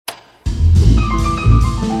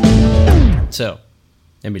So,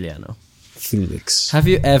 Emiliano, Felix. have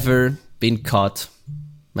you ever been caught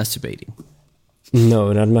masturbating?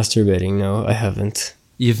 No, not masturbating. No, I haven't.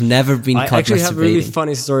 You've never been caught masturbating? I actually have a really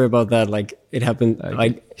funny story about that. Like, it happened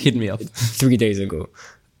hit me up 3 days ago.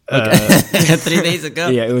 Okay. 3 days ago?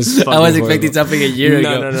 Yeah, it was I was expecting something a year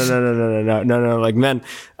ago. No. Like, man,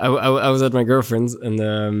 I was at my girlfriend's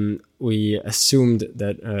and we assumed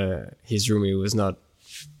that his roomie was not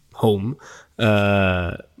home.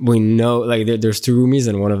 We know, like, there's 2 roomies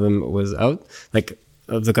and one of them was out, like,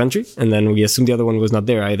 of the country. And then we assumed the other one was not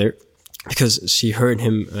there either, because she heard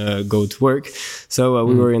him go to work. So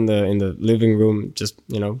we were in the living room, just,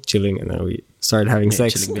 chilling, and then we started having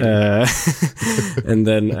sex. And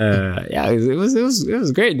then it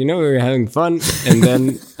was great. We were having fun, and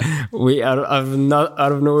then we out of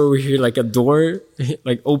nowhere we hear like a door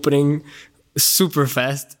like opening super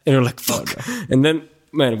fast, and we're like, fuck. Oh, no. And then,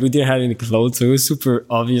 man, we didn't have any clothes, so it was super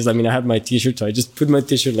obvious. I mean, I had my t-shirt, so I just put my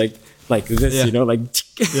t-shirt like this, yeah. like,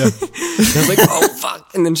 yeah. I was like, oh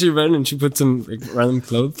fuck. And then she ran and she put some like random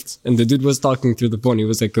clothes, and the dude was talking through the phone. He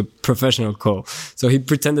was like a professional call, so he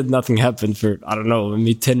pretended nothing happened for, I don't know,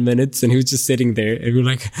 maybe 10 minutes, and he was just sitting there, and we were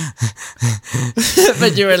like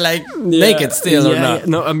but you were like naked still, or not? Yeah.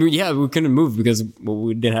 No, I mean, we couldn't move because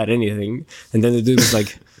we didn't have anything. And then the dude was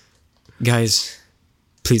like, guys,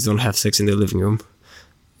 please don't have sex in the living room.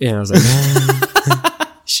 Yeah, and I was like,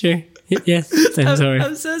 sure. Yes, I'm sorry.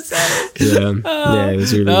 I'm so sorry. Yeah, it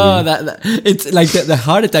was really weird. That it's like the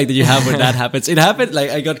heart attack that you have when that happens. It happened, like,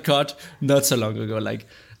 I got caught not so long ago, like,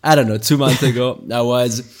 I don't know, 2 months ago. I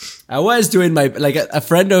was doing my, like, a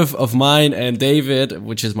friend of mine and David,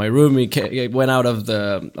 which is my roomie, went out of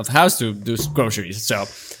the house to do groceries. So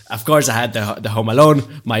of course I had the home alone.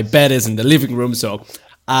 My bed is in the living room, so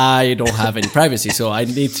I don't have any privacy. So I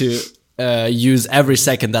need to use every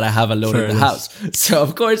second that I have alone in the house. So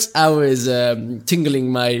of course I was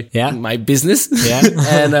tingling my business. Yeah.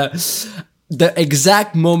 And the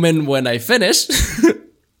exact moment when I finished,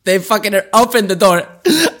 they fucking opened the door.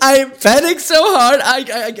 I panicked so hard.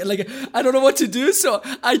 I don't know what to do. So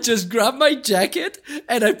I just grabbed my jacket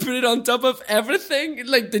and I put it on top of everything,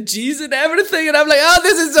 like the G's and everything. And I'm like, oh,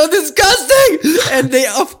 this is so disgusting. And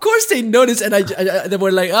of course they noticed. And they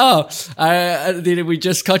were like, oh, did we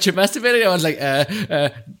just caught you masturbating? I was like,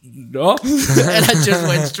 no. And I just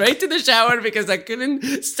went straight to the shower because I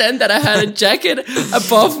couldn't stand that I had a jacket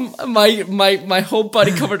above my whole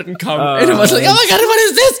body covered in cum. And I was like, oh my God, what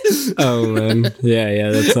is this? Oh man. Yeah,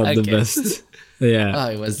 that's not the best. Yeah.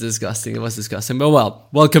 Oh, it was disgusting. But well,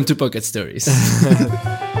 welcome to Pocket Stories.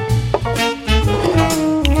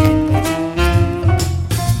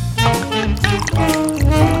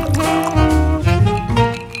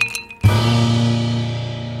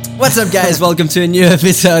 What's up, guys? Welcome to a new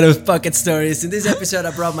episode of Pocket Stories. In this episode,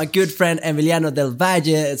 I brought my good friend Emiliano Del Valle.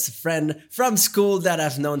 It's a friend from school that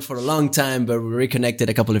I've known for a long time, but we reconnected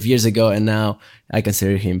a couple of years ago, and now I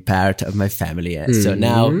consider him part of my family. So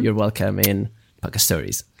now you're welcome in Pocket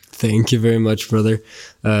Stories. Thank you very much, brother.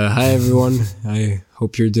 Hi, everyone. I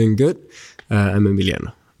hope you're doing good. I'm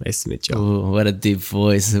Emiliano. Nice to meet you. Oh, what a deep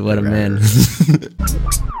voice. What a man.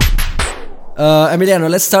 Emiliano,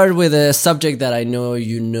 let's start with a subject that I know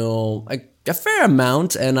you know a fair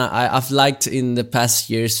amount, and I've liked in the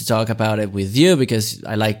past years to talk about it with you because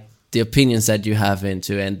I like the opinions that you have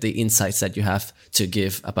into and the insights that you have to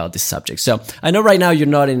give about this subject. So I know right now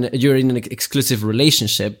you're in an exclusive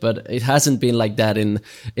relationship, but it hasn't been like that in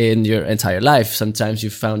your entire life. Sometimes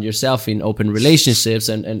you found yourself in open relationships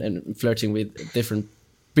and flirting with different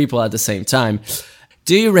people at the same time.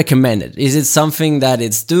 Do you recommend it? Is it something that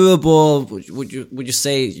it's doable? Would you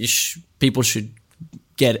say people should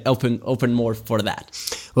get open more for that?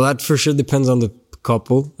 Well, that for sure depends on the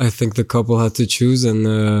couple. I think the couple have to choose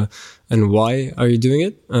and why are you doing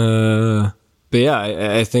it? But yeah,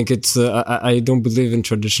 I think it's. I don't believe in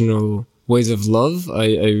traditional ways of love. I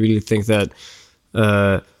really think that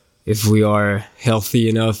if we are healthy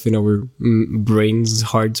enough in our brains,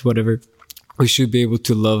 hearts, whatever, we should be able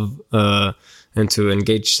to love. And to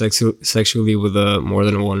engage sexually with more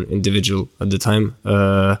than one individual at the time.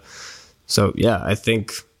 So yeah, I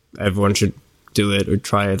think everyone should do it or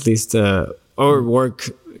try at least, or work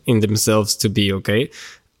in themselves to be okay.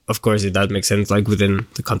 Of course, if that makes sense, like within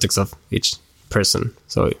the context of each person.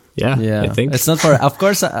 So yeah. I think it's not for. Of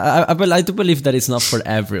course, I do believe that it's not for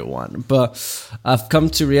everyone, but I've come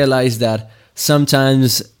to realize that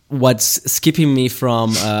sometimes what's skipping me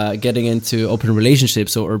from getting into open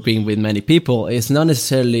relationships or being with many people is not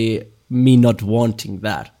necessarily me not wanting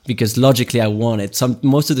that, because logically I want it.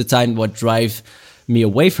 Most of the time what drives me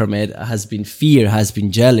away from it has been fear, has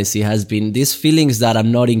been jealousy, has been these feelings that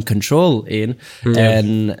I'm not in control in,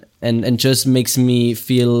 and just makes me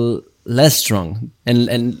feel less strong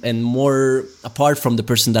and more apart from the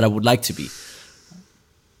person that I would like to be.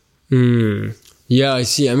 Yeah, I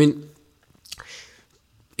see. I mean,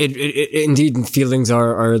 it indeed, feelings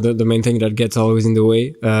are the main thing that gets always in the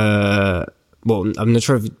way. Well, I'm not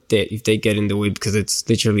sure if they get in the way because it's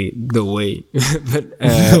literally the way. But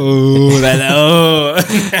anyway,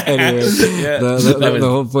 the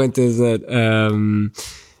whole point is that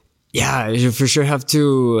you for sure have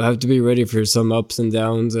to be ready for some ups and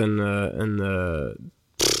downs and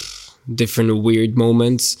different weird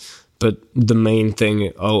moments. But the main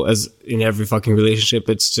thing, as in every fucking relationship,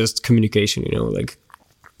 it's just communication, you know, like,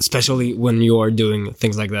 especially when you are doing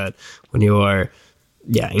things like that, when you are,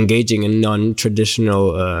 engaging in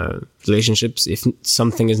non-traditional relationships. If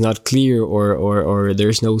something is not clear or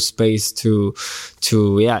there's no space to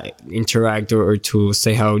interact or to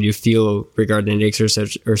say how you feel regarding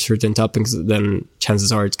exercise or certain topics, then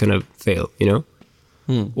chances are it's gonna fail, you know,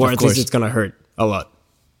 or at least it's gonna hurt a lot.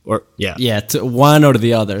 Or to one or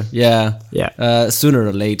the other, sooner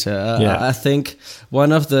or later. I think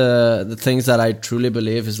one of the things that I truly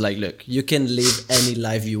believe is like, look, you can live any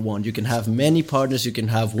life you want. You can have many partners. You can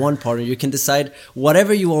have one partner. You can decide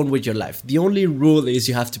whatever you want with your life. The only rule is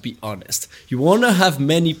you have to be honest. You want to have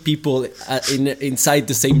many people inside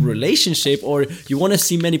the same relationship, or you want to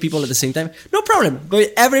see many people at the same time. No problem,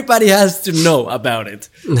 but everybody has to know about it.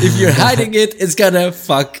 If you're hiding it, it's gonna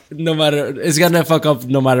fuck up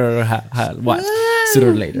no matter what,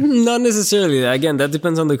 sooner or later. Not necessarily. Again, that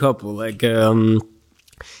depends on the couple. Like,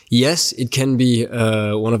 yes, it can be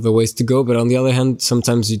one of the ways to go, but on the other hand,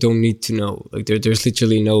 sometimes you don't need to know. Like, there's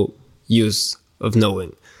literally no use of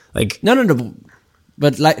knowing. Like, no.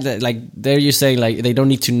 But like there you're saying like they don't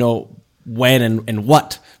need to know when and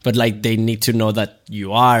what, but like they need to know that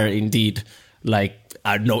you are indeed like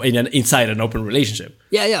inside an open relationship.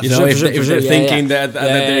 Yeah. You know, if they're thinking that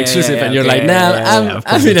they're exclusive, and you're like, nah,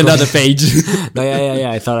 I'm in another page. No,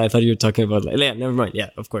 I thought you were talking about like, never mind. Yeah,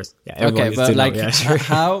 of course. Yeah. Okay, but like,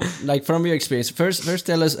 how, like from your experience, first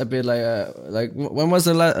tell us a bit like when was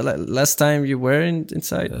the last time you were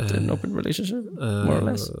inside an open relationship, more or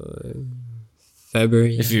less?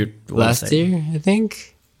 February. If you last year, I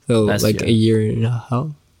think. So a year and a half.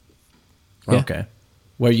 Yeah. Okay.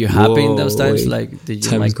 Were you happy in those times? Like, did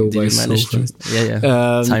you manage to? Yeah.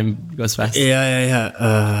 Time goes fast.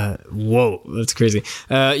 Yeah. Whoa, that's crazy.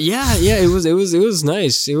 It was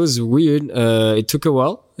nice. It was weird. It took a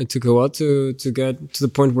while. It took a while to get to the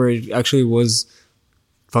point where it actually was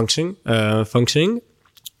functioning.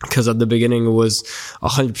 Because at the beginning it was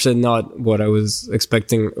 100% not what I was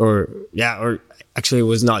expecting, or actually it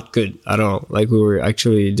was not good at all. Like, we were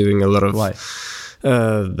actually doing a lot of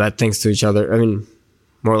bad things to each other. I mean,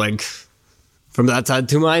 more like from that side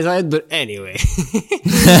to my side, but anyway.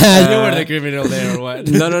 You were the criminal there, or what?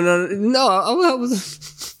 No.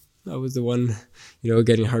 I was the one,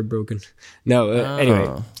 getting heartbroken. No,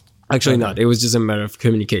 anyway. Actually not. It was just a matter of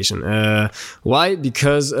communication. Why?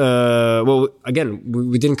 Because, again,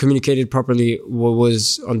 we didn't communicate it properly what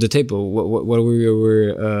was on the table, what we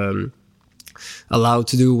were allowed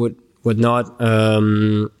to do, what not.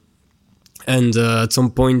 And at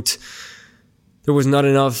some point, there was not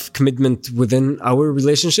enough commitment within our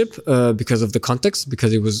relationship because of the context,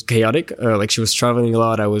 because it was chaotic. Like, she was traveling a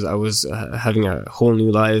lot. I was having a whole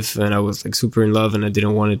new life, and I was like super in love, and I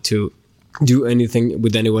didn't want it to do anything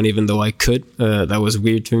with anyone, even though I could. That was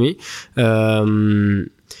weird to me.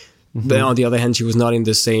 But on the other hand, she was not in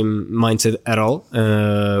the same mindset at all,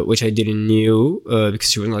 which I didn't knew because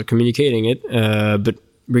she was not communicating it. But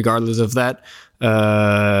regardless of that,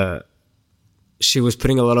 she was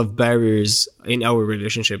putting a lot of barriers in our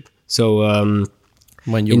relationship. So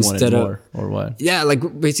when you wanted more, or what? Yeah, like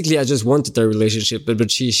basically I just wanted a relationship, but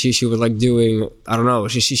she was like doing, I don't know,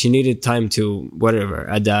 she needed time to whatever,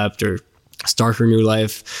 adapt or start her new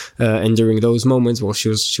life. And during those moments, well, she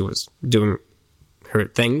was doing her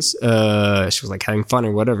things. She was like having fun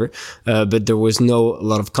or whatever. But there was a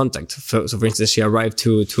lot of contact. So for instance, she arrived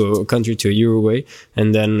to a country, to Uruguay,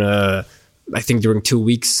 and then I think during 2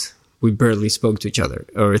 weeks, we barely spoke to each other,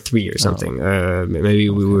 or 3 or something. Maybe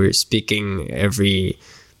we were speaking every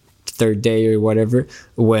third day or whatever,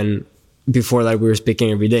 when before that we were speaking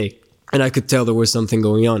every day. And I could tell there was something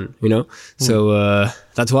going on, So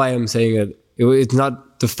that's why I'm saying that it's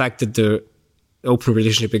not the fact that the open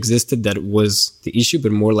relationship existed that was the issue,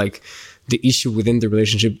 but more like the issue within the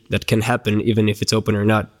relationship that can happen, even if it's open or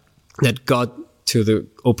not, that got to the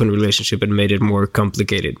open relationship and made it more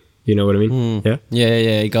complicated. You know what I mean? Yeah. Yeah,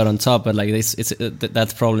 it got on top, but like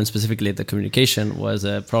that problem specifically, the communication was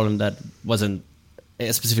a problem that wasn't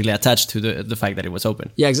specifically attached to the fact that it was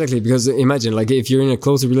open. Yeah, exactly. Because imagine, like, if you're in a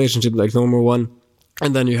closer relationship, like number one,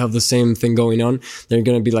 and then you have the same thing going on, they're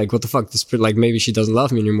gonna be like, "What the fuck?" This, like, maybe she doesn't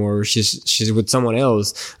love me anymore, or she's with someone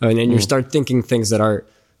else, and then you start thinking things that are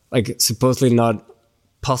like supposedly not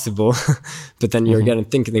possible, but then you're again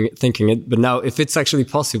thinking it. But now, if it's actually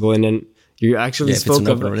possible, and then you actually spoke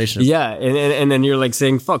of and then you're like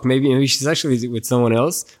saying, "Fuck, maybe she's actually with someone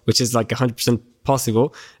else," which is like 100%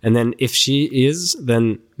 possible. And then if she is,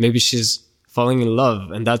 then maybe she's falling in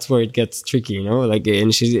love, and that's where it gets tricky, you know. Like,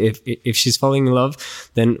 and if she's falling in love,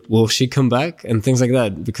 then will she come back and things like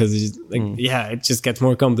that? Because it's like, it just gets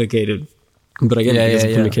more complicated. But again, because of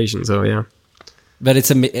communication, so yeah. But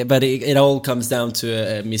it all comes down to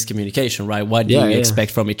a miscommunication, right? What do you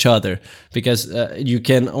expect from each other? Because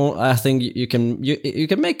I think you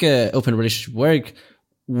can make an open relationship work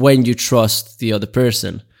when you trust the other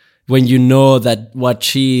person, when you know that what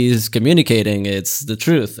she is communicating is the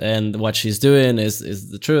truth, and what she's doing is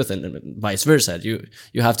the truth, and vice versa.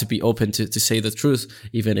 You have to be open to say the truth,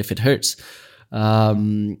 even if it hurts.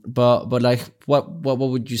 But like, what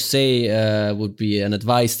would you say would be an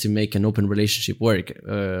advice to make an open relationship work?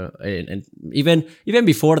 And even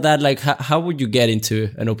before that, like, how would you get into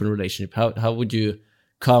an open relationship? How would you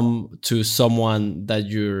come to someone that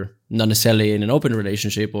you're not necessarily in an open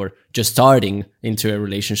relationship, or just starting into a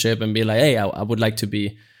relationship, and be like, "Hey, I would like to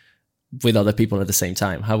be with other people at the same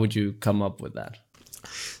time"? How would you come up with that?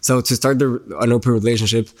 So to start an open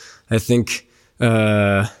relationship, I think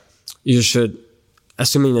you should,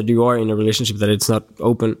 assuming that you are in a relationship that it's not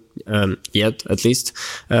open yet, at least,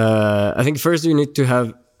 I think first you need to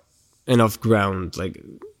have enough ground. Like,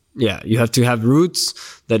 you have to have roots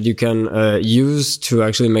that you can use to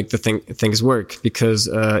actually make the things work. Because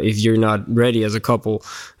if you're not ready as a couple,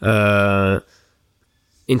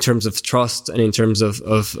 in terms of trust and in terms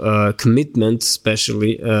of commitment,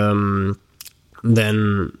 especially,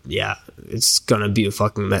 then it's gonna be a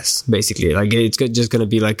fucking mess, basically. Like, it's just gonna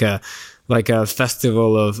be like a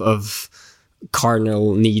festival of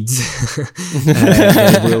carnal needs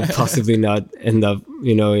that will possibly not end up,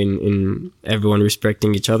 you know, in everyone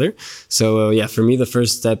respecting each other. So for me, the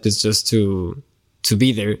first step is just to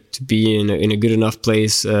be there, to be in a good enough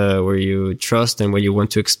place where you trust and where you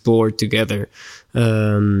want to explore together.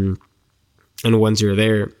 And once you're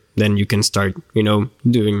there, then you can start, you know,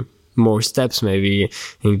 doing more steps, maybe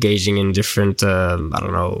engaging in different,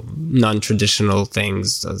 non-traditional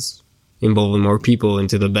things, as involving more people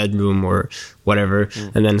into the bedroom or whatever,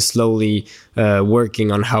 and then slowly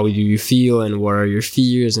working on how do you feel and what are your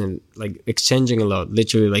fears, and like exchanging a lot,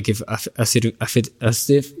 literally, like as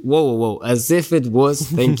if it was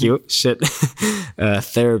thank you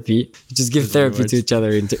therapy. Just give therapy to each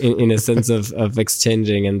other in a sense of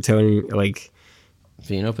exchanging and telling, like,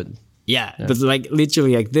 being open. Yeah, but like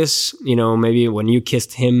literally like this, you know, maybe when you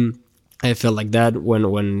kissed him, I felt like that.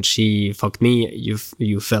 When she fucked me,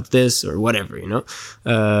 you felt this, or whatever, you know.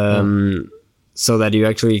 So that you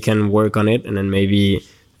actually can work on it, and then maybe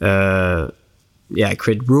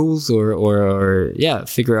create rules or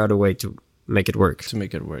figure out a way to make it work. To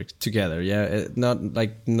make it work together, not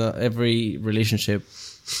every relationship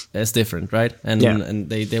is different, right? And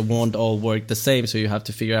they won't all work the same. So you have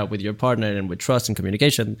to figure out with your partner and with trust and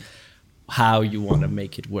communication how you want to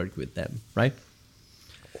make it work with them, right?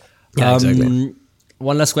 Yeah, exactly.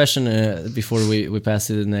 One last question before we pass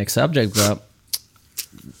to the next subject, bro.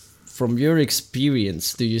 From your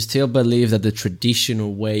experience, do you still believe that the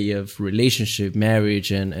traditional way of relationship,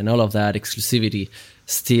 marriage, and all of that exclusivity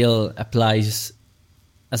still applies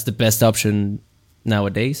as the best option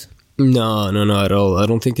nowadays? No, at all. I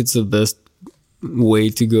don't think it's the best way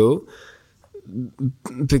to go,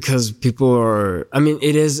 because people are, I mean,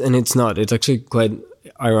 it is and it's not. It's actually quite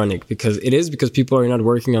ironic, because people are not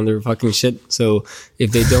working on their fucking shit. So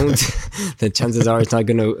if they don't, the chances are it's not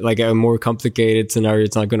gonna, like, a more complicated scenario,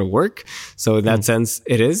 it's not gonna work. So in that sense,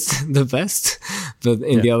 it is the best. But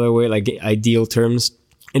in the other way, like ideal terms,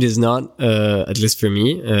 it is not, at least for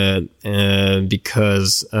me,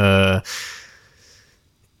 because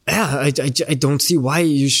I don't see why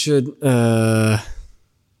you should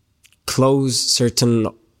close certain,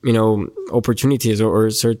 you know, opportunities or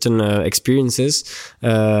certain experiences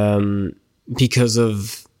because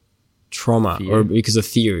of trauma or because of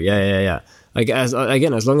fear. Yeah. Like, as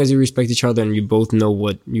long as you respect each other and you both know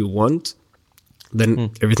what you want,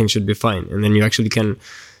 then everything should be fine. And then you actually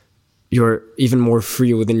you're even more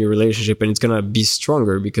free within your relationship, and it's gonna be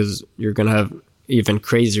stronger because you're gonna have even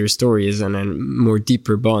crazier stories and then more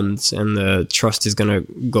deeper bonds, and the trust is gonna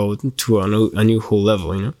go to a new whole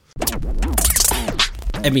level, you know.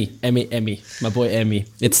 Emmy, my boy Emmy.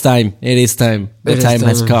 It's time. It is time. The time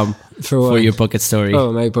has come for your pocket story.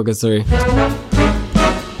 Oh, my pocket story.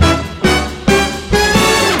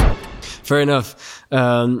 Fair enough.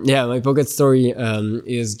 My pocket story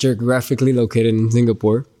is geographically located in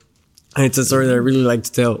Singapore. And it's a story that I really like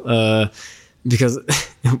to tell because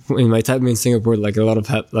in my time in Singapore, like a lot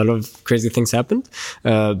of crazy things happened.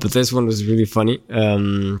 But this one was really funny.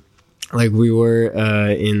 Like we were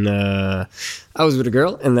I was with a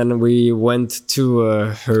girl, and then we went to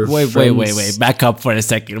her friend's... Wait. Back up for a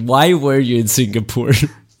second. Why were you in Singapore?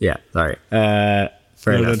 Yeah, sorry.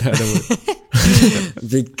 Fair enough.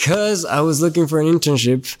 Because I was looking for an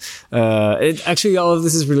internship. Actually, all of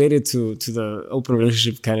this is related to the open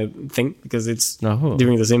relationship kind of thing, because it's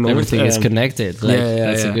during the same moment. Everything is connected.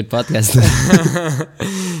 That's a good podcast.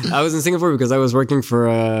 I was in Singapore because I was working for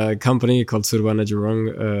a company called Surbana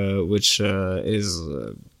Jurong, which is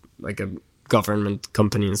like a government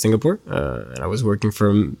company in Singapore. And I was working for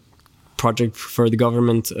a project for the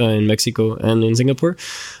government in Mexico and in Singapore.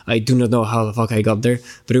 I do not know how the fuck I got there,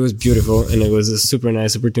 but it was beautiful and it was a super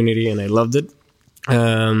nice opportunity and I loved it.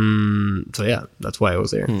 So yeah, that's why I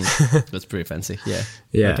was there. That's pretty fancy. Yeah.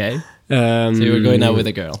 Yeah. Okay. So you were going out with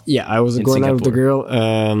a girl. Yeah, I was going out with the girl.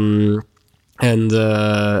 And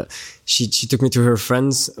she took me to her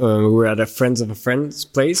friends. We were at a friends of a friend's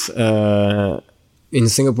place. In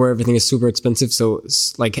Singapore, everything is super expensive. So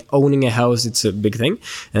it's like owning a house, it's a big thing.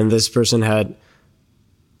 And this person had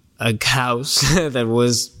a house that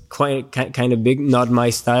was kind of big, not my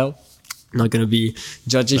style. Not going to be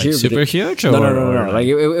judgy like here. Super huge? Or, no. Like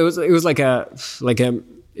it was like a,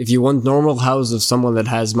 if you want normal house of someone that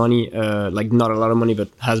has money, like not a lot of money, but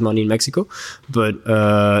has money in Mexico. But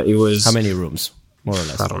it was... How many rooms? More or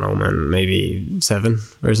less. I don't know, man. Maybe 7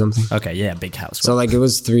 or something. Okay, yeah, big house. So like it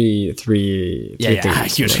was three yeah,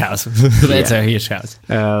 huge house. That's a huge house.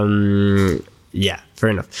 Yeah, fair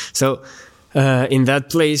enough. So in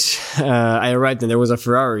that place, I arrived and there was a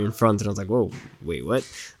Ferrari in front, and I was like, "Whoa, wait, what?"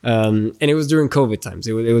 And it was during COVID times.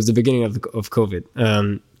 It was the beginning of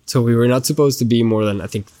COVID. So we were not supposed to be more than I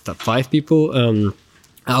think 5 people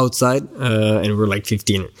outside, and we were like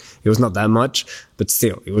 15. It was not that much, but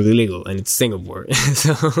still, it was illegal, and it's Singapore.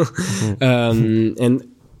 So, and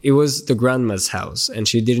it was the grandma's house, and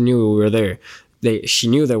she didn't know we were there. She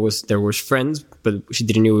knew there was friends, but she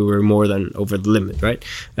didn't know we were more than over the limit, right?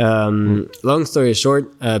 Long story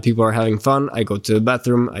short, people are having fun. I go to the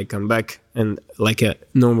bathroom, I come back, and like a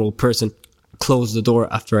normal person, close the door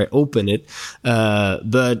after I open it,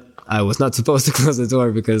 but I was not supposed to close the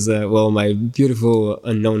door because, my beautiful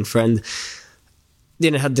unknown friend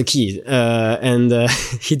didn't have the key, and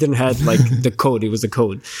he didn't have like the code. It was a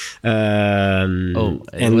code.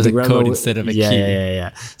 It was a code instead of a key.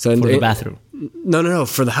 Yeah. So for the bathroom. No,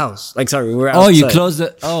 for the house. Like, sorry, we were outside. Oh, you closed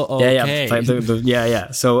it. Oh, okay.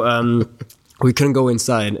 Yeah. So we couldn't go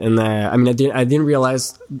inside, and I didn't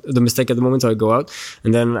realize the mistake at the moment. So I go out,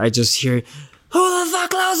 and then I just hear, "Who the fuck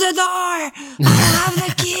closed the door? I don't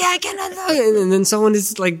have the key. I cannot do it." And then someone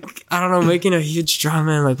is like, I don't know, making a huge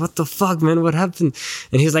drama. I'm like, what the fuck, man? What happened?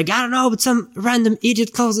 And he's like, I don't know, but some random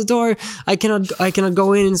idiot closed the door. I cannot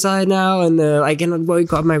go inside now, and I cannot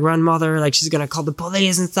wake up my grandmother. Like, she's gonna call the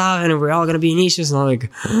police and stuff, and we're all gonna be in issues. And I'm like,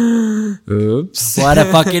 oops. What a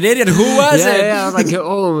fucking idiot. Who was it? Yeah, I was like,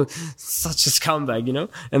 oh, such a scumbag, you know?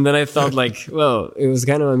 And then I thought like, well, it was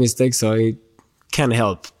kind of a mistake, so I can't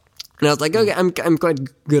help. And I was like, okay, I'm quite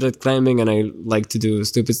good at climbing and I like to do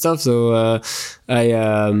stupid stuff. So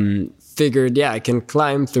I figured, I can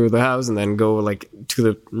climb through the house and then go like to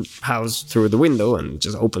the house through the window and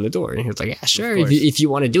just open the door. And he was like, yeah, sure. If you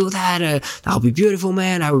want to do that, that'll be beautiful,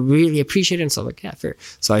 man. I would really appreciate it. And so I'm like, yeah, fair.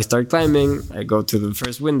 So I start climbing. I go to the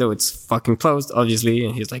first window. It's fucking closed, obviously.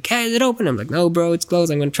 And he's like, hey, is it open? I'm like, no, bro, it's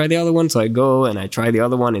closed. I'm going to try the other one. So I go and I try the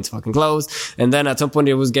other one. It's fucking closed. And then at some point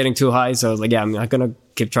it was getting too high. So I was like, yeah, I'm not going to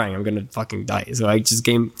keep trying. I'm going to fucking die. So I just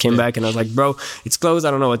came back and I was like, bro, it's closed.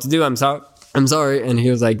 I don't know what to do. I'm sorry. And he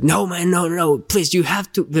was like, no, man, no, please, you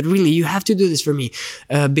have to, but really, you have to do this for me.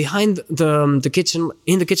 Behind the kitchen,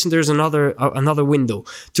 in the kitchen, there's another window.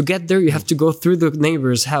 To get there, you have to go through the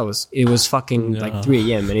neighbor's house. It was fucking like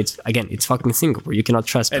 3 a.m. and it's fucking Singapore. You cannot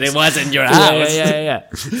trespass. And it wasn't your house. Yeah.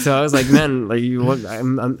 So I was like, man, like,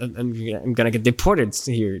 I'm gonna get deported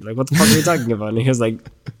here. Like, what the fuck are you talking about? And he was like,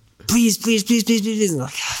 please. And I'm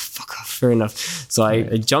like, fuck off. Fair enough. So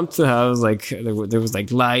I jumped to the house, like there was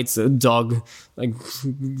like lights, a dog like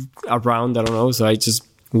around, I don't know. So I just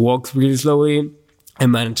walked really slowly. I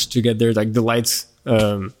managed to get there. Like the lights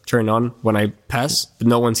turn on when I pass, but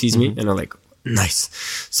no one sees me, and I'm like, nice.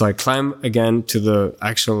 So I climb again to the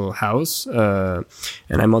actual house, and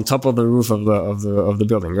I'm on top of the roof of the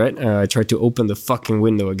building, right? I try to open the fucking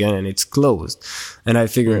window again, and it's closed. And I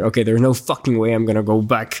figure, okay, there's no fucking way I'm gonna go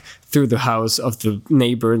back through the house of the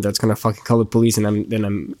neighbor that's gonna fucking call the police, and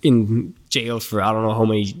I'm in jail for I don't know how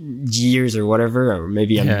many years or whatever, or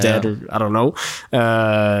maybe I'm dead, or I don't know.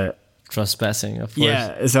 Trespassing, of course.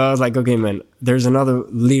 Yeah, so I was like, okay, man, there's another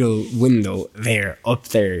little window up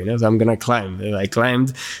there, you know, so I'm gonna climb. And I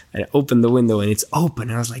climbed, and I opened the window, and it's open.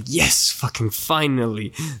 And I was like, yes, fucking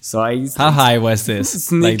finally. So How high was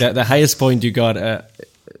this? Like the highest point you got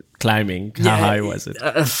climbing? How high was it?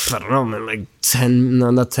 I don't know, man, like 10,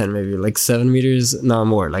 no, not 10, maybe like 7 meters, no,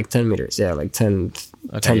 more, like 10 meters. Yeah, like 10,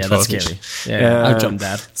 okay, 10, yeah, 12 that's scary. Yeah, I'll jump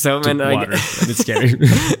that. So, man, water, and it's scary.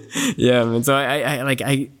 Yeah, man, so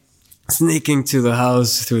I sneaking to the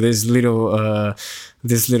house through this little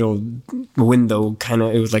window, kind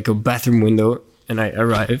of. It was like a bathroom window, and I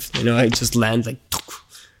arrived. You know, I just land like,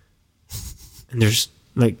 and there's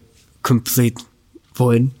like complete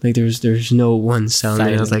void. Like there's no one sound.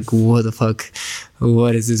 And I was like, what the fuck?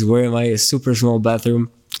 What is this? Where am I? A super small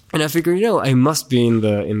bathroom. And I figured, you know, I must be in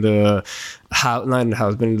the house, not in the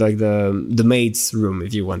house, but in like the maid's room,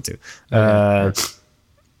 if you want to.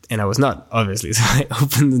 And I was not, obviously. So I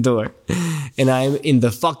opened the door, and I'm in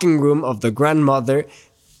the fucking room of the grandmother.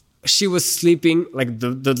 She was sleeping, like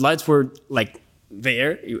the lights were like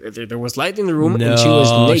there. There was light in the room, and she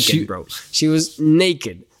was naked, bro. She was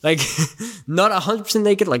naked. Like, not 100%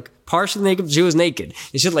 naked, like partially naked. She was naked.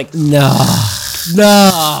 It's just like, no,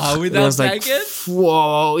 without naked?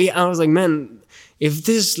 Whoa. Yeah, I was like, man, if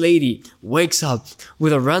this lady wakes up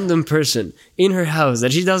with a random person in her house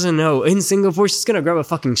that she doesn't know in Singapore, she's gonna grab a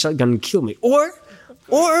fucking shotgun and kill me. Or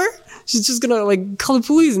she's just gonna like call the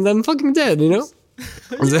police and I'm fucking dead, you know?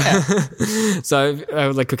 So I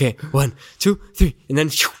was like, okay, 1, 2, 3, and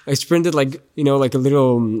then I sprinted like, you know, like a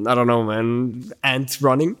little, I don't know, man, ant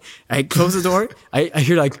running. I close the door. I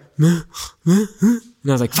hear like, and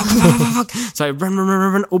I was like, fuck. So I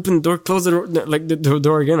run, open the door, close the door, like the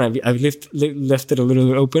door again. I've left it a little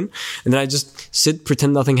bit open, and then I just sit,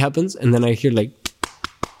 pretend nothing happens, and then I hear like,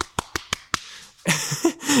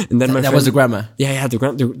 and then that was the grandma. Yeah, the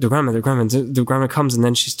grandma comes, and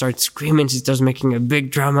then she starts screaming. She starts making a big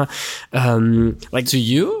drama, like to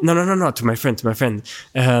you? No, to my friend.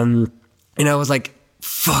 And I was like,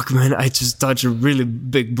 fuck, man, I just dodged a really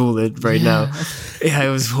big bullet right now. Yeah, it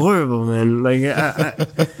was horrible, man. Like,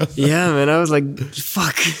 yeah, man, I was like,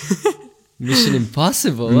 fuck. Mission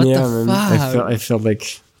Impossible. What the fuck? I felt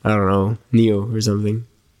like, I don't know, Neo or something.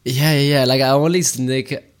 Yeah. Like I only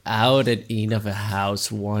sneak out and in of a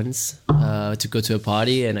house once to go to a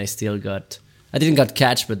party, and I didn't got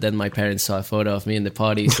catch, but then my parents saw a photo of me in the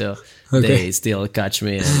party, so they still catch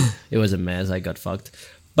me, and it was a mess. I got fucked.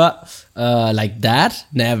 But like that,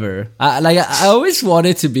 never. I always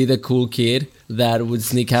wanted to be the cool kid that would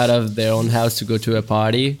sneak out of their own house to go to a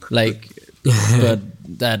party, like, but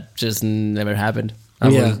that just never happened. I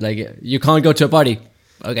was like, you can't go to a party.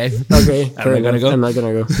 Okay. I'm not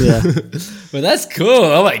gonna go. Yeah. But that's cool.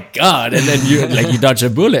 Oh my god! And then you dodge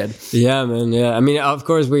a bullet. Yeah, man. Yeah. I mean, of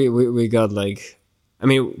course, we got like, I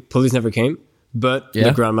mean, police never came, but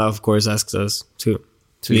the grandma, of course, asked us to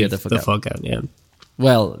get the fuck out. Yeah.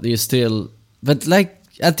 Well, but like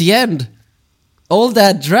at the end, all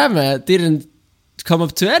that drama didn't come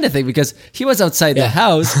up to anything because he was outside the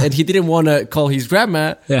house and he didn't want to call his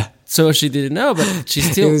grandma. Yeah. So she didn't know, but she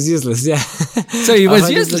still... It was useless, yeah. So it was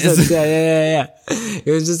useless. Yeah. It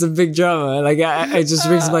was just a big drama. Like, I just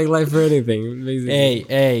risked my life for anything, basically.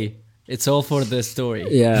 Hey. It's all for the story.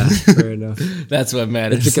 Yeah, fair enough. That's what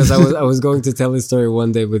matters. It's because I was going to tell this story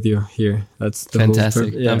one day with you here. That's the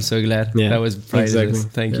fantastic. I'm so glad. Yeah, that was priceless. Exactly.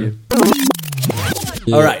 Thank you.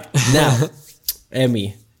 Yeah. All right. Now,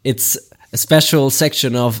 Emmy, it's a special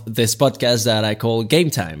section of this podcast that I call Game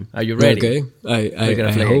Time. Are you ready? Okay. We're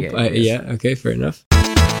gonna play a game. Yeah, okay, fair enough.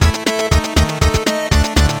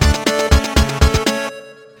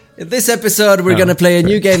 In this episode, we're going to play a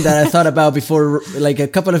new game that I thought about before, like a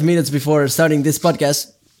couple of minutes before starting this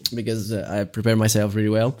podcast, because I prepared myself really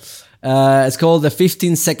well. It's called the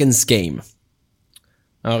 15 Seconds Game.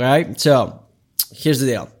 All right. So here's the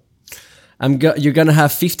deal. You're going to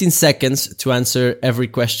have 15 seconds to answer every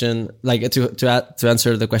question, like to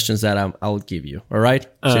answer the questions that I'll give you. All right.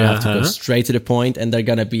 So you have to go straight to the point, and they're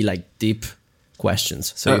going to be like deep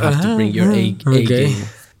questions. So you have to bring your A game.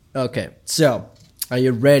 Okay. So, are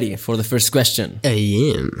you ready for the first question?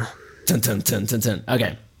 I am. Dun.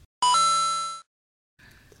 Okay.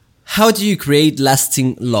 How do you create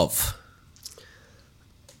lasting love?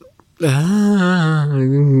 A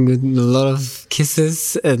lot of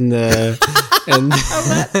kisses and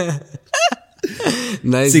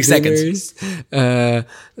nice 6 dinners,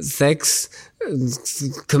 sex,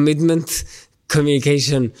 commitment,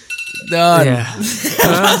 communication. Done. Yeah.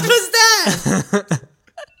 What was that?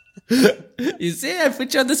 You see, I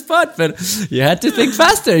put you on the spot, but you had to think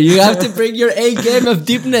faster. You have to bring your A game of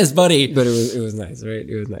deepness, buddy. But it was nice, right?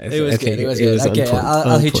 It was nice. It was good. It was good. Okay,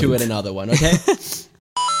 I'll hit you with another one. Okay.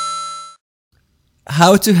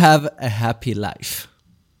 How to have a happy life.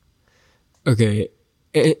 Okay,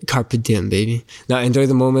 carpe diem, baby. Now enjoy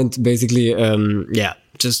the moment. Basically,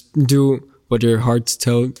 just do what your heart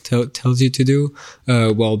tells you to do,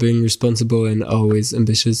 while being responsible and always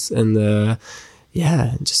ambitious. And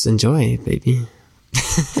just enjoy, baby.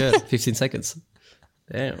 Good. 15 seconds.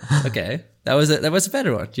 Damn. Okay, that was a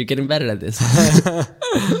better one. You're getting better at this.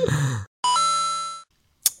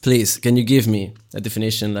 Please, can you give me a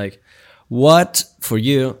definition? Like, what for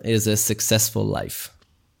you is a successful life?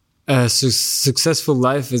 Successful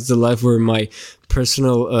life is the life where my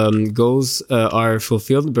personal goals are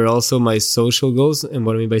fulfilled, but also my social goals. And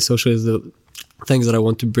what I mean by social is the things that I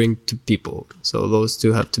want to bring to people. So those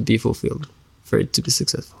two have to be fulfilled for it to be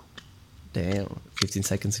successful. Damn, 15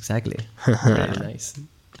 seconds exactly. Very nice.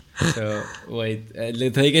 So wait, the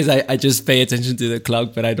thing is, I just pay attention to the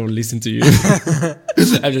clock, but I don't listen to you.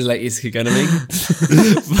 I'm just like, is he gonna make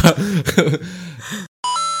it?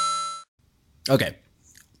 Okay.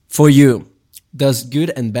 For you, does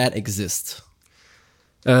good and bad exist?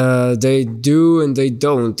 They do and they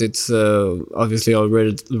don't. It's obviously all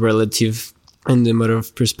relative in the matter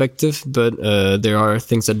of perspective, but there are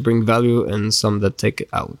things that bring value and some that take it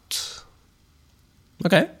out.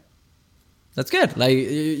 Okay. That's good. Like,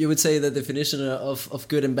 you would say the definition of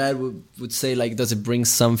good and bad would say, like, does it bring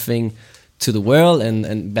something to the world,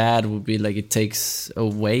 and bad would be like it takes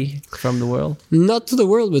away from the world? Not to the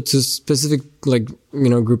world, but to a specific, like,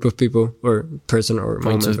 group of people or person or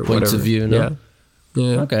moment or points whatever. of view, no?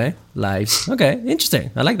 Yeah. Okay. Lives. Okay.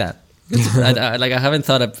 Interesting. I like that. I haven't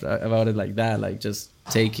thought about it like that, like just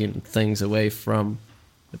taking things away from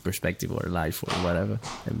the perspective or life or whatever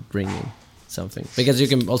and bringing something, because you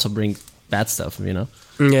can also bring bad stuff, Yeah,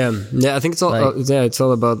 I think it's all like, it's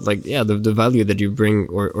all about, like, the value that you bring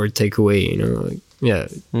or take away,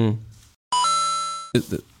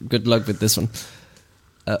 Good luck with this one.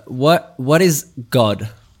 What is God?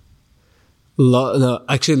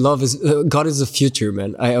 Love is God is the future,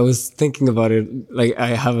 man. I was thinking about it. Like, I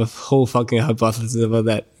have a whole fucking hypothesis about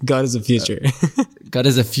that. God is the future. God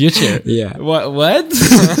is the future. Yeah. What?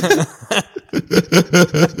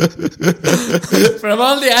 From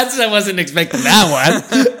all the answers, I wasn't expecting that one.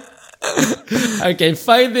 Okay,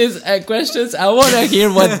 find these questions. I want to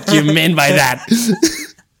hear what you mean by that.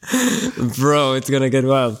 Bro, it's gonna get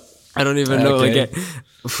wild. I don't even know. Okay.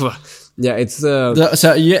 Yeah, it's so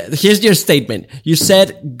here's your statement. You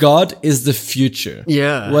said God is the future.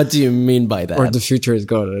 Yeah. What do you mean by that? Or the future is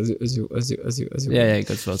God, as you. Yeah,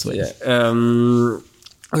 good thoughts. Yeah.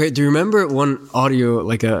 Okay, do you remember one audio,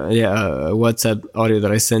 like a WhatsApp audio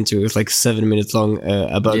that I sent you? It's like 7 minutes long,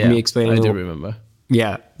 about me explaining. I do remember.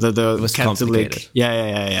 Yeah, the it was complicated. Lake.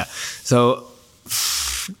 Yeah. So,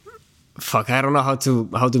 fuck, I don't know how to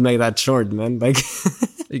make that short, man. Like,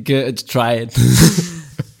 good, try it.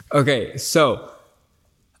 Okay, so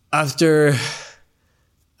after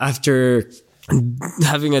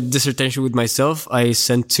having a dissertation with myself, I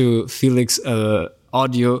sent to Felix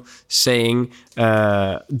audio saying,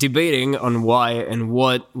 debating on why and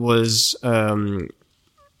what was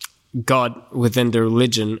God within the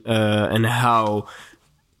religion, and how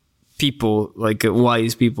people, like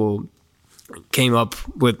wise people, came up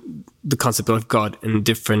with the concept of God in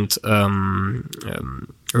different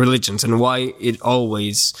religions, and why it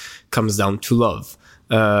always comes down to love,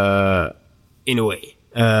 in a way.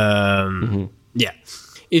 Yeah,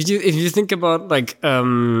 if you think about, like,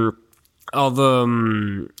 all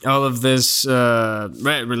of this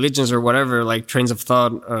religions or whatever, like trains of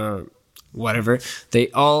thought, whatever, they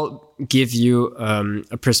all give you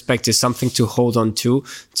a perspective, something to hold on to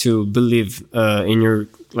believe in your,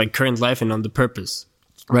 like, current life and on the purpose,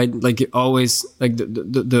 right? Like, you always, like,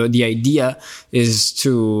 the idea is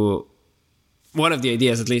to, one of the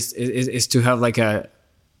ideas at least is to have, like, a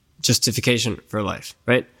justification for life,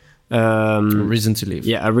 right? A reason to live.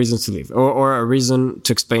 Yeah, a reason to live, or a reason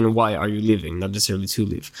to explain why are you living, not necessarily to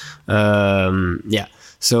live. Yeah.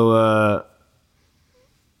 So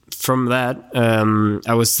from that,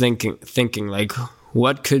 I was thinking like,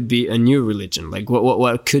 what could be a new religion? Like,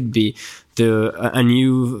 what could be a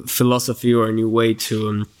new philosophy or a new way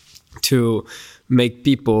to to make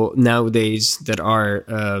people nowadays that are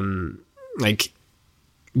like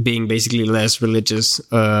being basically less religious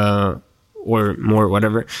or more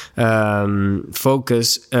whatever,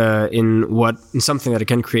 focus in something that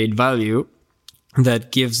can create value,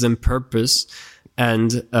 that gives them purpose,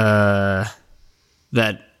 and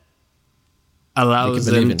that allows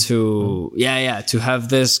them to to have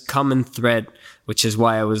this common thread, which is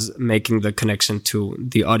why I was making the connection to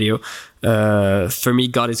the audio. For me,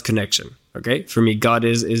 God is connection. Okay, for me, God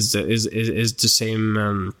is the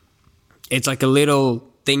same. It's like a little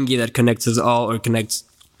thingy that connects us all, or connects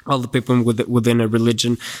all the people within a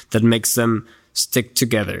religion, that makes them stick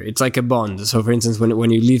together. It's like a bond. So for instance, when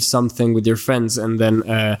you leave something with your friends, and then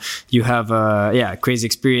you have a crazy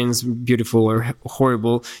experience, beautiful or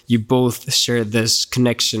horrible, you both share this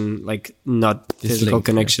connection, like not physical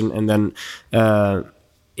connection, and then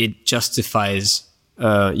it justifies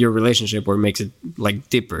your relationship, or makes it like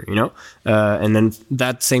deeper, you know. And then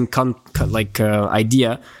that same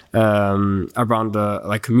idea around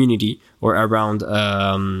like community, or around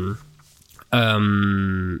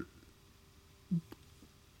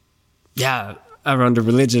around the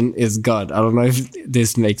religion is God. I don't know if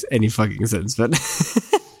this makes any fucking sense, but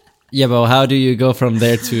yeah, but how do you go from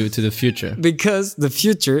there to the future? Because the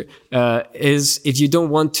future is, if you don't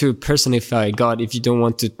want to personify God, if you don't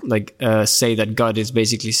want to say that God is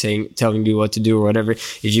basically telling you what to do or whatever,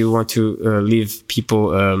 if you want to leave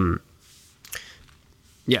people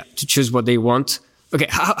to choose what they want. Okay,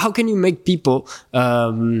 how can you make people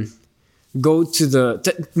go to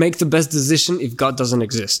make the best decision if God doesn't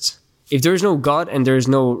exist? If there is no God and there is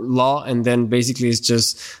no law, and then basically it's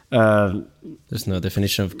just there's no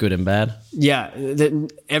definition of good and bad. Yeah,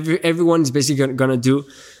 everyone is basically gonna do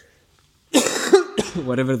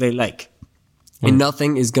whatever they like, and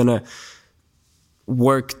nothing is gonna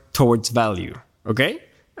work towards value. Okay,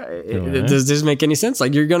 does this make any sense?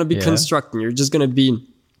 Like, you're gonna be constructing, you're just gonna be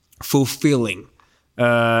fulfilling,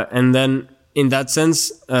 and then, in that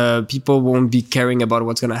sense, people won't be caring about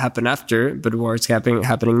what's going to happen after, but what's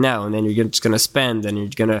happening now. And then you're just going to spend, and you're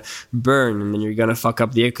going to burn, and then you're going to fuck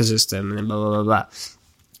up the ecosystem, and then blah, blah, blah, blah.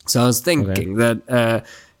 So I was thinking that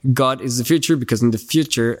God is the future, because in the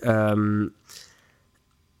future...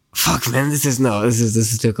 fuck, man, this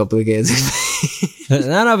is too complicated.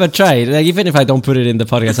 No, but try it. Like, even if I don't put it in the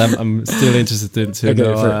podcast, I'm still interested to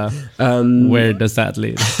know where does that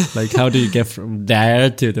lead. Like, how do you get from there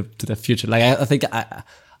to the future? Like, I think I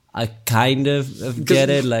kind of get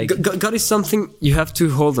it. Like, God is something you have to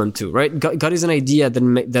hold on to, right? God is an idea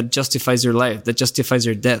that justifies your life, that justifies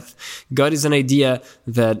your death. God is an idea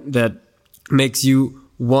that makes you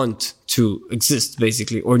want to exist,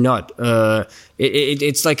 basically, or not.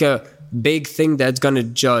 It's like a big thing that's gonna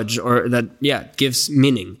judge, or that gives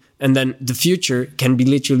meaning. And then the future can be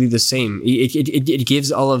literally the same. It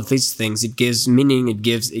gives all of these things. It gives meaning. It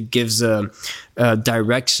gives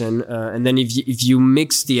direction. And then if you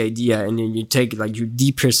mix the idea, and then you take, like, you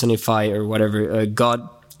depersonify or whatever God,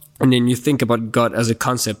 and then you think about God as a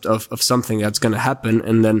concept of something that's gonna happen,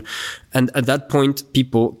 and at that point,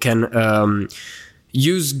 people can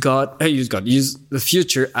use the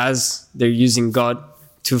future as they're using God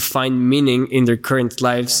to find meaning in their current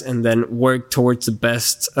lives, and then work towards the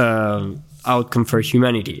best outcome for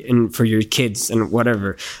humanity and for your kids and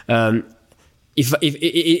whatever. If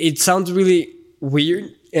it sounds really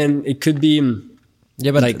weird, and it could be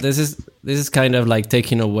but like, this is kind of like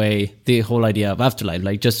taking away the whole idea of afterlife,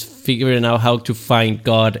 like just figuring out how to find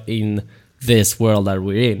God in this world that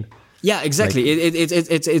we're in. Yeah, exactly. Like,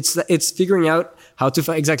 it's figuring out how to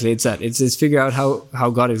find, exactly. It's that. It's figure out how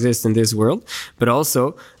God exists in this world, but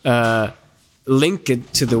also link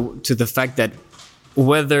it to the fact that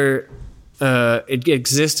whether it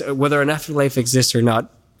exists, whether an afterlife exists or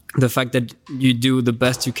not, the fact that you do the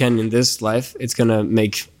best you can in this life, it's gonna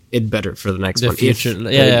make it better for the next one. Future,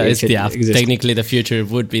 it's the technically the future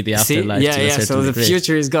would be the afterlife. So the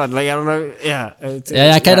future is God. Like, I don't know.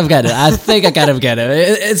 I kind of get it. I think I kind of get it.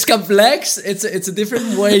 It's complex. It's a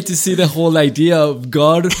different way to see the whole idea of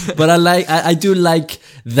God. But I do like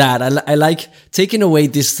that. I like taking away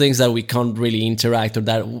these things that we can't really interact, or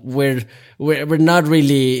that we're not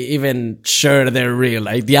really even sure they're real.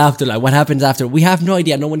 Like the afterlife, what happens after? We have no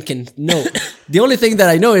idea. No one can know. The only thing that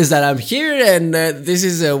I know is that I'm here, and this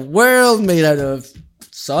is a world made out of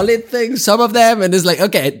solid things, some of them, and it's like,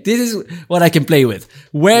 okay, this is what I can play with.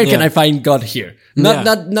 Where can I find God here?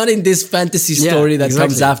 Not in this fantasy story that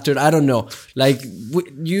comes after. I don't know. Like,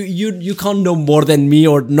 you can't know more than me,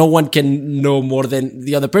 or no one can know more than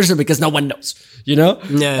the other person, because no one knows, you know?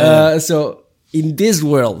 So in this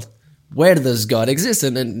world, where does God exist?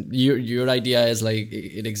 And then your idea is like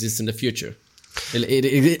it exists in the future. It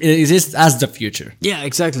exists as the future. Yeah,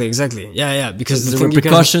 exactly. Yeah. Because The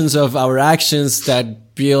repercussions of our actions that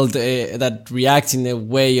that react in a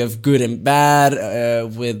way of good and bad,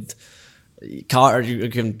 with you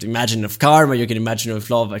can imagine of karma, you can imagine of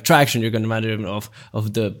law of attraction, you can imagine of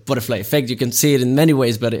the butterfly effect. You can see it in many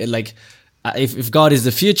ways, but if God is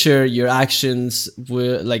the future, your actions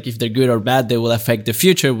will, like, if they're good or bad, they will affect the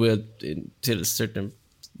future until a certain.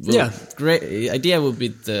 Great idea would be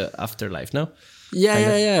the afterlife, no?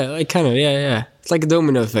 Yeah. Like kind of, yeah. It's like a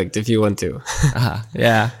domino effect if you want to.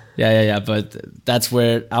 Yeah. But that's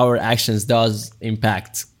where our actions does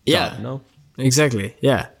impact God, no? Exactly.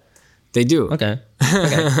 Yeah, they do. Okay.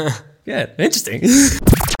 Yeah, interesting.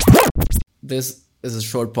 This is a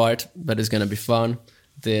short part, but it's gonna be fun.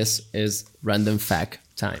 This is random fact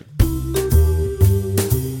time.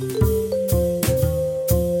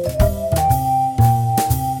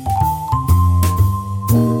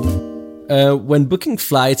 When booking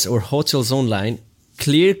flights or hotels online,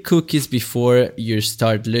 clear cookies before you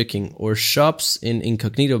start looking, or shops in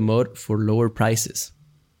incognito mode for lower prices.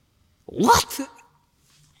 What?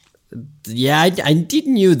 Yeah, I did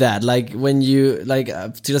knew that. Like, when you,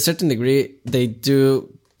 to a certain degree, they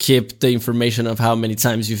do keep the information of how many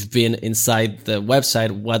times you've been inside the website,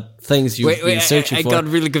 what things you've been searching for. I got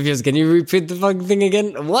really confused. Can you repeat the fucking thing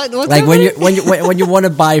again? What? Like when you want to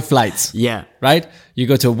buy flights. Yeah. Right? You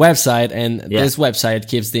go to a website, and this website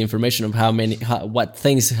keeps the information of what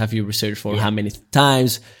things have you researched for, how many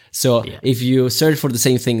times. So if you search for the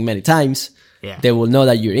same thing many times, they will know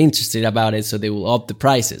that you're interested about it, so they will up the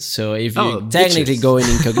prices. So if you technically go in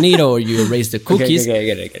incognito or you erase the cookies,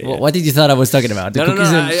 what did you thought I was talking about? The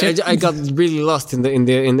cookies I got really lost in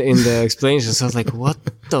the explanation. So I was like, what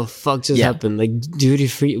the fuck just happened? Like, duty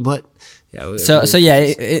free? What? Yeah. So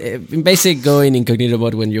in basic, go in incognito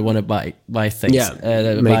mode when you want to buy things.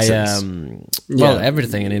 Makes sense.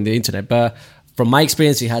 Everything in the internet. But from my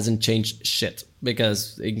experience, it hasn't changed shit,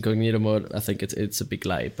 because incognito mode, I think it's a big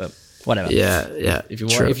lie. But whatever. Yeah.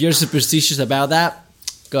 If you're superstitious about that,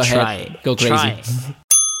 go ahead. Go crazy.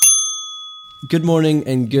 Good morning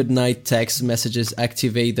and good night text messages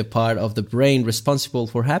activate the part of the brain responsible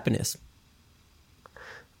for happiness.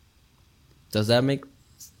 Does that make?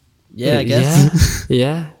 Yeah, I guess.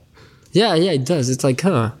 Yeah, it does. It's like,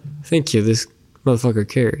 thank you. This motherfucker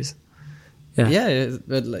cares. Yeah,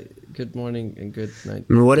 but like, good morning and good night.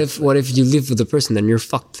 I mean, what if you live with a person, then you're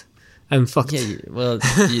fucked? I'm fucked. Yeah, well,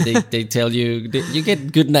 they tell you you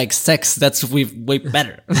get good night sex. That's way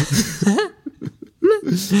better.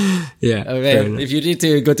 Yeah. Okay, if you need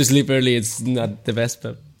to go to sleep early, it's not the best,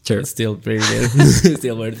 but it's still pretty good. It's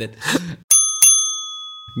still worth it.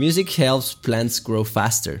 Music helps plants grow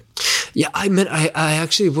faster. Yeah, I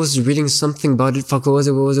actually was reading something about it. Fuck, what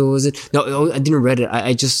was it? No, I didn't read it.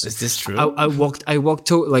 I just. Is this true? I walked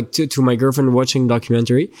to my girlfriend watching a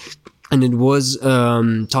documentary, and it was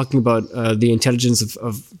talking about the intelligence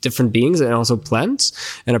of different beings and also plants,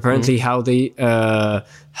 and apparently how they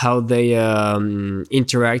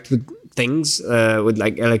interact with things with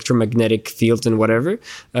like electromagnetic fields and whatever.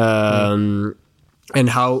 And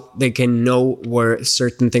how they can know where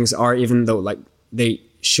certain things are, even though like they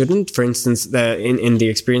shouldn't. For instance, in the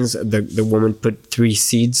experience, the woman put 3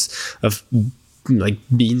 seeds of like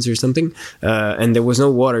beans or something, and there was no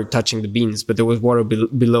water touching the beans, but there was water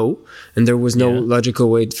below, and there was no logical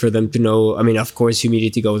way for them to know. I mean, of course,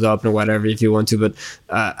 humidity goes up and whatever if you want to, but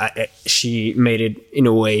she made it in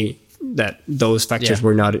a way that those factors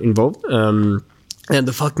were not involved. And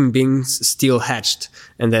the fucking beings still hatched,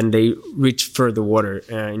 and then they reached for the water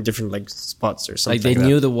in different like spots or something. Like they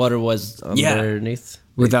knew the water was underneath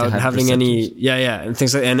without having any, and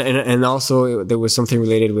things like, and also there was something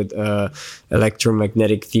related with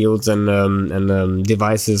electromagnetic fields and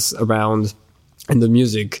devices around, and the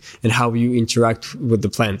music and how you interact with the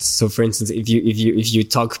plants. So, for instance, if you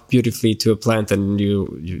talk beautifully to a plant and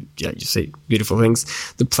you say beautiful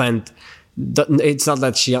things, the plant. It's not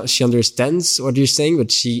that she understands what you're saying,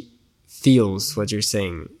 but she feels what you're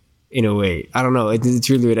saying in a way. I don't know. It's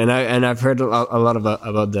really weird, and I've heard a lot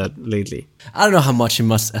about that lately. I don't know how much it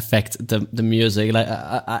must affect the music, like,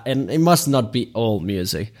 and it must not be all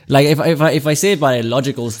music. Like if I say it by a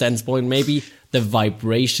logical standpoint, maybe the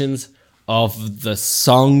vibrations of the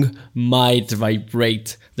song might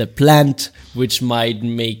vibrate the plant, which might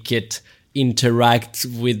make it interact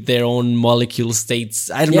with their own molecule states.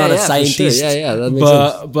 I'm not a scientist, sure. That makes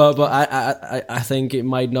sense. but I think it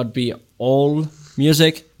might not be all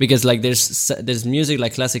music, because like there's music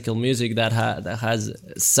like classical music that has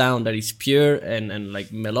sound that is pure and like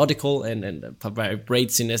melodical and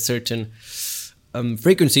vibrates in a certain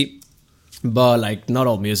frequency. But like not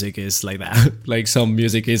all music is like that. Like some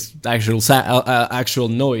music is actual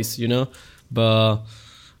noise, you know. But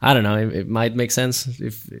I don't know. It might make sense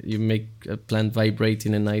if you make a plant vibrate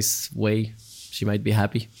in a nice way. She might be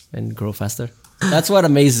happy and grow faster. That's what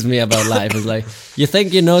amazes me about life. Is like you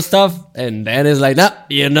think you know stuff, and then it's like, no,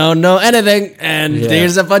 you don't know anything, and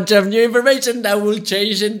there's a bunch of new information that will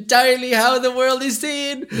change entirely how the world is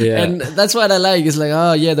seen. Yeah. And that's what I like. It's like,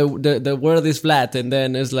 oh yeah, the world is flat, and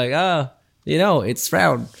then it's like, oh, you know, it's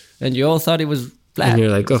round, and you all thought it was flat. And you're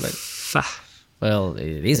like, oh, well,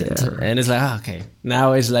 it isn't. Yeah. And it's like, oh, okay,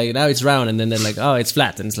 now it's round, and then they're like, oh, it's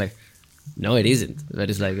flat, and it's like, no, it isn't. But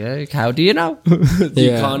it's like, how do you know?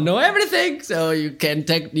 You can't know everything, so you can't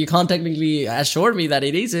technically assure me that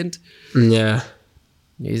it isn't. Yeah.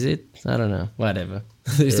 Is it? I don't know. Whatever.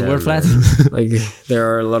 Is the word flat? Like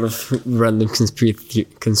there are a lot of random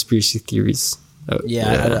conspiracy theories.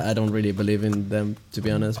 I don't really believe in them, to be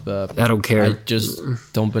honest. But I don't care. I just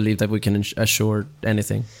don't believe that we can assure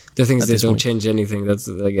anything. The thing is, they don't change anything. That's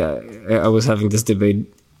like I was having this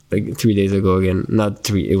debate like 3 days ago again. Not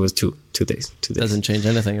 3. It was 2 days. 2 days. Doesn't change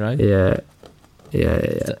anything, right? Yeah.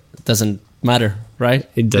 Doesn't matter, right?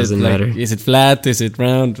 It doesn't matter. Is it flat? Is it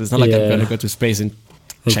round? It's not like I'm gonna go to space and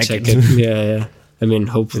check it. Yeah. I mean,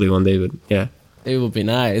 hopefully one day, but yeah. It would be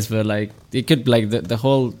nice, but like it could like the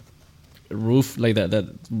whole roof, like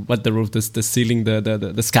the roof, the ceiling,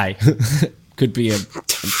 the sky could be a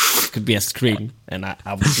screen, and I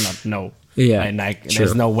would not know. Yeah, and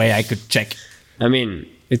there's no way I could check. I mean,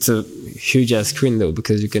 it's a huge ass screen though,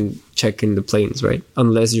 because you can check in the planes, right?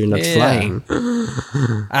 Unless you're not flying.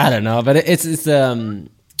 I don't know, but it's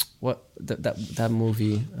what that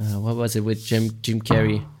movie? What was it with Jim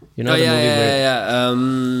Carrey? You know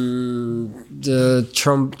the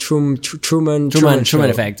Truman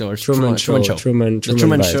Effect or Truman Show. I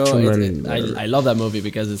love that movie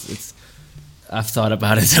because it's I've thought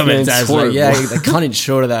about it so many times. Like, I can't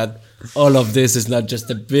ensure that all of this is not just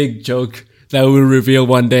a big joke that will reveal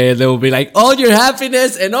one day. They will be like, all your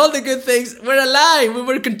happiness and all the good things were a lie. We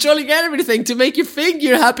were controlling everything to make you think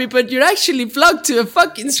you're happy, but you're actually plugged to a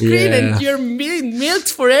fucking screen and you're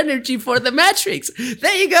milked for energy for the Matrix.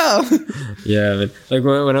 There you go. Yeah, but like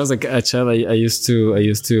when I was like a child, I used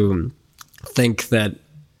to think that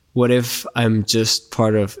what if I'm just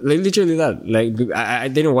part of like literally that? Like I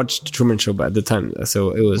didn't watch the Truman Show at the time,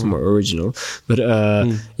 so it was more original. But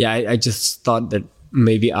I just thought that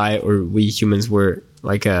maybe I or we humans were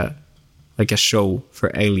like a show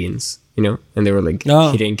for aliens, you know, and they were like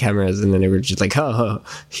hitting cameras, and then they were just like,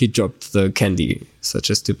 he dropped the candy, such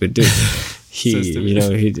a stupid dude. He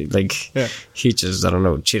just, I don't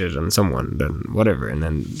know, cheated on someone, then whatever, and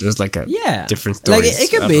then there's like a different story. Like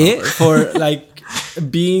it could be for like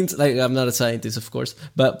beings, like I'm not a scientist, of course,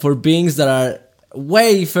 but for beings that are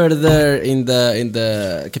way further in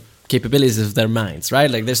the capabilities of their minds,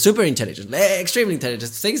 right? Like they're super intelligent, extremely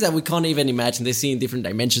intelligent, things that we can't even imagine. They see in different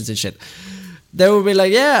dimensions and shit. They will be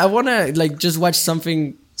like, I want to like just watch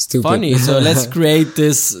something stupid, funny. So let's create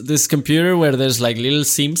this computer where there's like little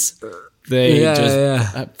sims. They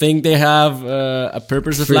think they have a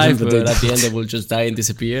purpose of life, but at the end they will just die and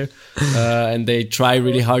disappear. And they try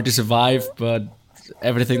really hard to survive, but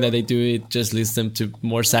everything that they do, it just leads them to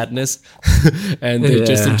more sadness. And they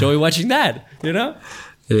just enjoy watching that, you know?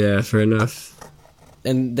 Yeah, fair enough.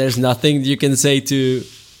 And there's nothing you can say to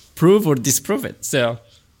prove or disprove it. So,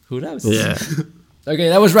 who knows? Yeah. Okay,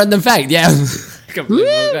 that was random fact. Yeah.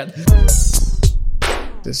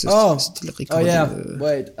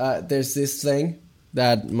 Wait. There's this thing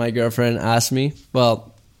that my girlfriend asked me.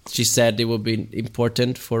 Well, she said it would be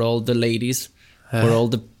important for all the ladies. For all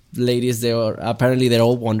the ladies, they're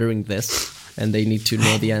all wondering this, and they need to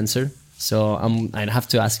know the answer. So I have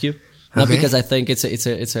to ask you. Not because I think it's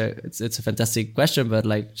a fantastic question, but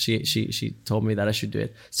like she told me that I should do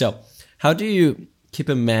it. So, how do you keep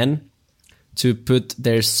a man to put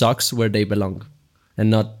their socks where they belong and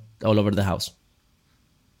not all over the house?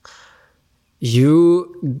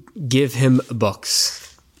 You give him a box.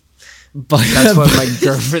 That's what my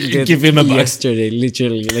girlfriend did yesterday.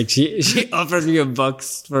 Literally, like she offered me a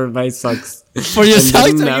box for my socks. For your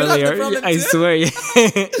socks? I swear. I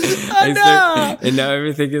swear. And now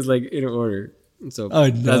everything is like in order. So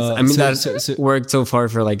that worked so far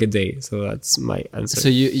for like a day. So that's my answer. So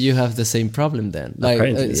you have the same problem then.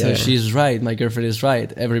 Like so she's right. My girlfriend is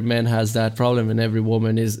right. Every man has that problem, and every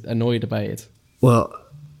woman is annoyed by it. Well,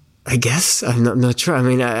 I guess I'm not sure. I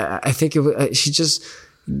mean, I think she just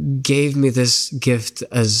gave me this gift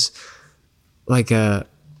as like a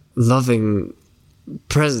loving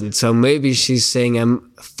present. So maybe she's saying,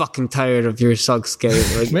 I'm fucking tired of your socks, Gary.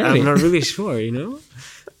 Like, I'm not really sure, you know?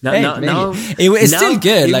 Now, it's still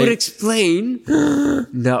good. It like, would explain.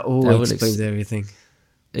 It explains everything.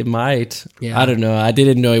 It might. Yeah. I don't know. I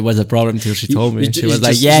didn't know it was a problem till she told me. She was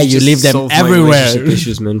like, just, "Yeah, you leave them everywhere."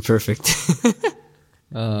 Issues, man. Perfect.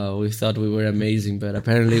 We thought we were amazing, but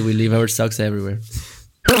apparently we leave our socks everywhere.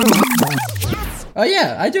 Oh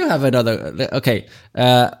yeah, I do have another. Okay,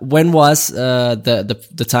 when was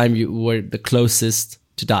the time you were the closest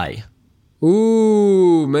to die?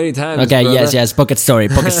 Ooh, many times. Okay, brother. yes. Pocket story.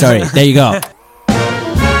 There you go.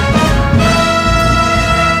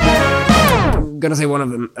 Gonna say one of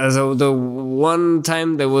them. So the one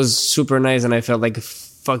time that was super nice, and I felt like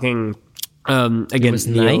fucking again. It was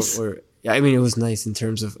nice. I mean, it was nice in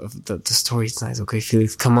terms of the story. It's nice. Okay,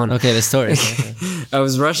 Felix, come on. Okay, the story. I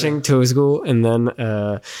was rushing to school, and then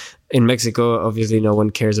in Mexico, obviously, no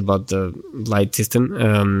one cares about the light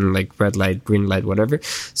system, like red light, green light, whatever.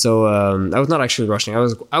 So I was not actually rushing.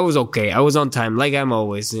 I was okay. I was on time, like I'm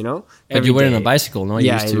always, you know. But you were on a bicycle, no?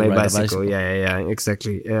 Yeah, in my bicycle. Yeah,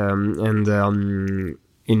 exactly. And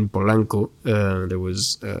in Polanco, there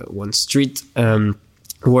was one street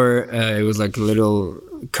where it was like a little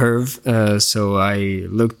curve. So I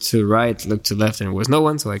looked to right, looked to left, and there was no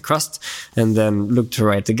one. So I crossed, and then looked to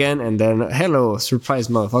right again, and then hello, surprise,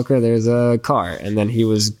 motherfucker! There's a car, and then he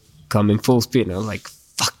was coming full speed, and I was like,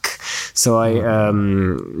 fuck. So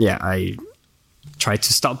I tried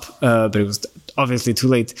to stop, but it was obviously too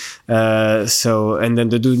late. So and then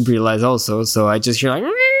the dude realized also. So I just hear like.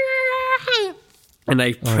 And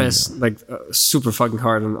I pressed like super fucking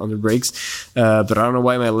hard on the brakes, but I don't know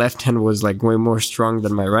why my left hand was like way more strong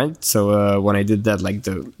than my right. So when I did that, like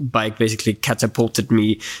the bike basically catapulted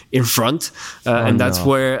me in front, and that's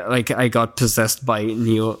where like I got possessed by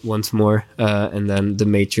Neo once more, and then the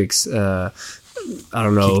Matrix. I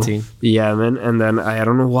don't know. Yeah, man. And then I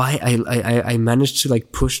don't know why I managed to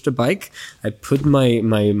like push the bike. I put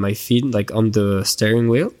my feet like on the steering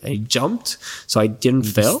wheel. I jumped, so I didn't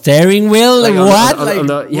fail. Steering wheel? Like, what? What? I don't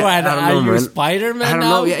know, man. Spider-Man? I don't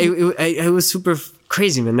know. Yeah, it was super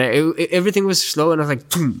crazy, man. Everything was slow, and I was like,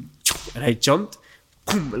 boom, and I jumped,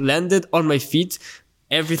 boom, landed on my feet.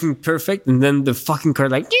 Everything perfect, and then the fucking car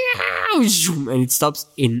like, and it stops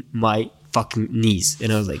in my fucking knees,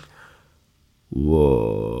 and I was like.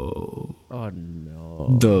 Whoa! Oh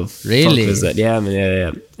no! The really? Fuck was that? Yeah, man,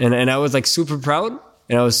 yeah. And I was like super proud,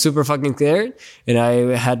 and I was super fucking scared, and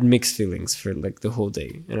I had mixed feelings for like the whole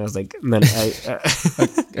day, and I was like, man,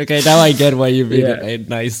 Okay, now I get why you made a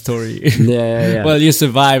nice story. Yeah. Well, you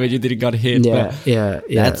survived and you didn't got hit. Yeah.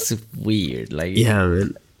 That's weird. Like, yeah,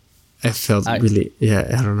 man. I felt really. Yeah,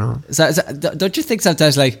 I don't know. So, don't you think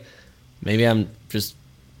sometimes like maybe I'm just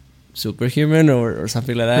superhuman or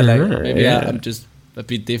something like that? Like maybe I'm just a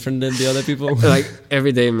bit different than the other people. Like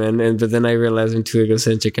every day, man. But then I realize I'm too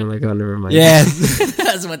egocentric. I'm like, oh, never mind. Yeah,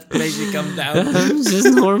 that's what makes me come down. I'm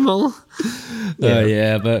just normal. But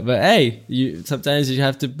hey, sometimes you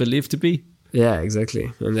have to believe to be. Yeah,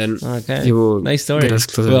 exactly. And then you will nice story. Get as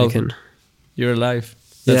close as I can. You're alive.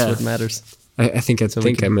 That's what matters. I think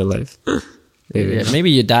I'm alive.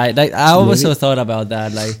 Maybe you died. Like I also thought about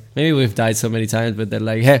that. Like maybe we've died so many times, but they're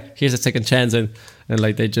like, hey, here's a second chance, and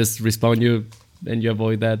like they just respawn you, and you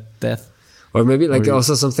avoid that death. Or maybe like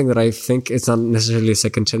also something that I think it's not necessarily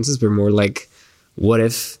second chances, but more like, what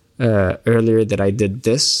if earlier that I did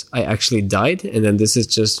this, I actually died, and then this is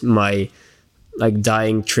just my like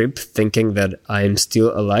dying trip, thinking that I'm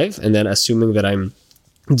still alive, and then assuming that I'm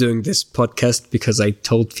doing this podcast because I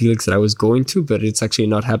told Felix that I was going to, but it's actually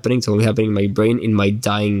not happening. It's only happening in my brain in my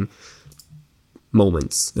dying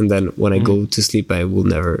moments. And then when I go to sleep, I will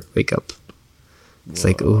never wake up. It's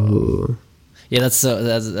like, ooh. Yeah, that's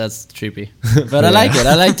trippy. But I like it.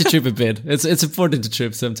 I like to trip a bit. It's important to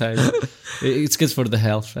trip sometimes. It's good for the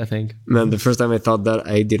health, I think. Man, the first time I thought that,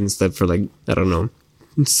 I didn't sleep for like, I don't know,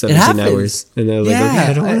 17 hours. And I was like, okay,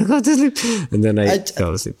 I don't want to go to sleep. And then I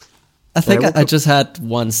fell asleep. I think I just had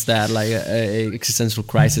once that like a existential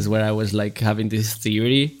crisis where I was like having this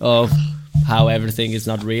theory of how everything is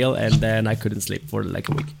not real, and then I couldn't sleep for like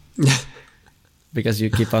a week because you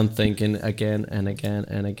keep on thinking again and again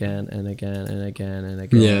and again and again and again and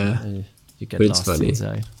again. Yeah, and you get lost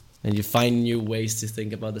inside, and you find new ways to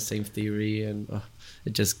think about the same theory, and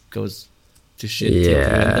it just goes to shit. You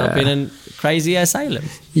end up in a crazy asylum.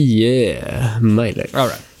 Yeah, my life. All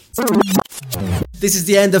right. This is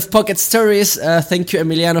the end of Pocket Stories. Thank you,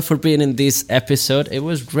 Emiliano, for being in this episode. It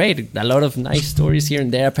was great. A lot of nice stories here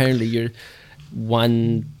and there. Apparently, you're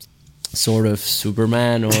one sort of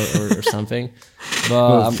Superman or something. But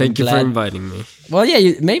Well, I'm thank you for glad- inviting me. Well,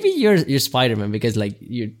 yeah, maybe you're Spider-Man because like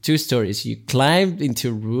your two stories, you climbed into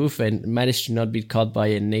a roof and managed to not be caught by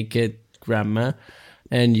a naked grandma,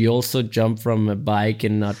 and you also jumped from a bike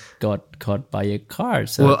and not got caught by a car.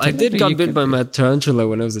 So Well, I did technically got you bit could by be- my tarantula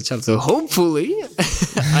when I was a child, so hopefully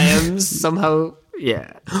I am somehow,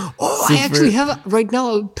 yeah. Oh, I actually have right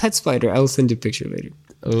now a pet spider. I'll send you a picture later.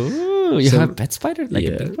 Oh, you So- have a pet spider, like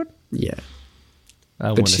a big one. Yeah. I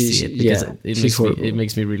want But to she- see it because yeah, it she's makes horrible. it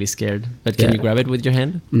makes me really scared. But can Yeah. you grab it with your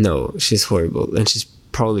hand? No, she's horrible, and she's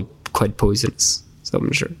probably quite poisonous. So I'm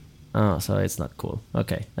not sure. Oh, so it's not cool.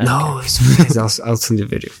 Okay. No, it's nice. I'll send you a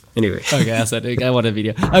video. Anyway. Okay, I want a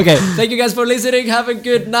video. Okay, thank you guys for listening. Have a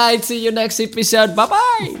good night. See you next episode. Bye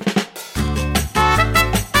bye.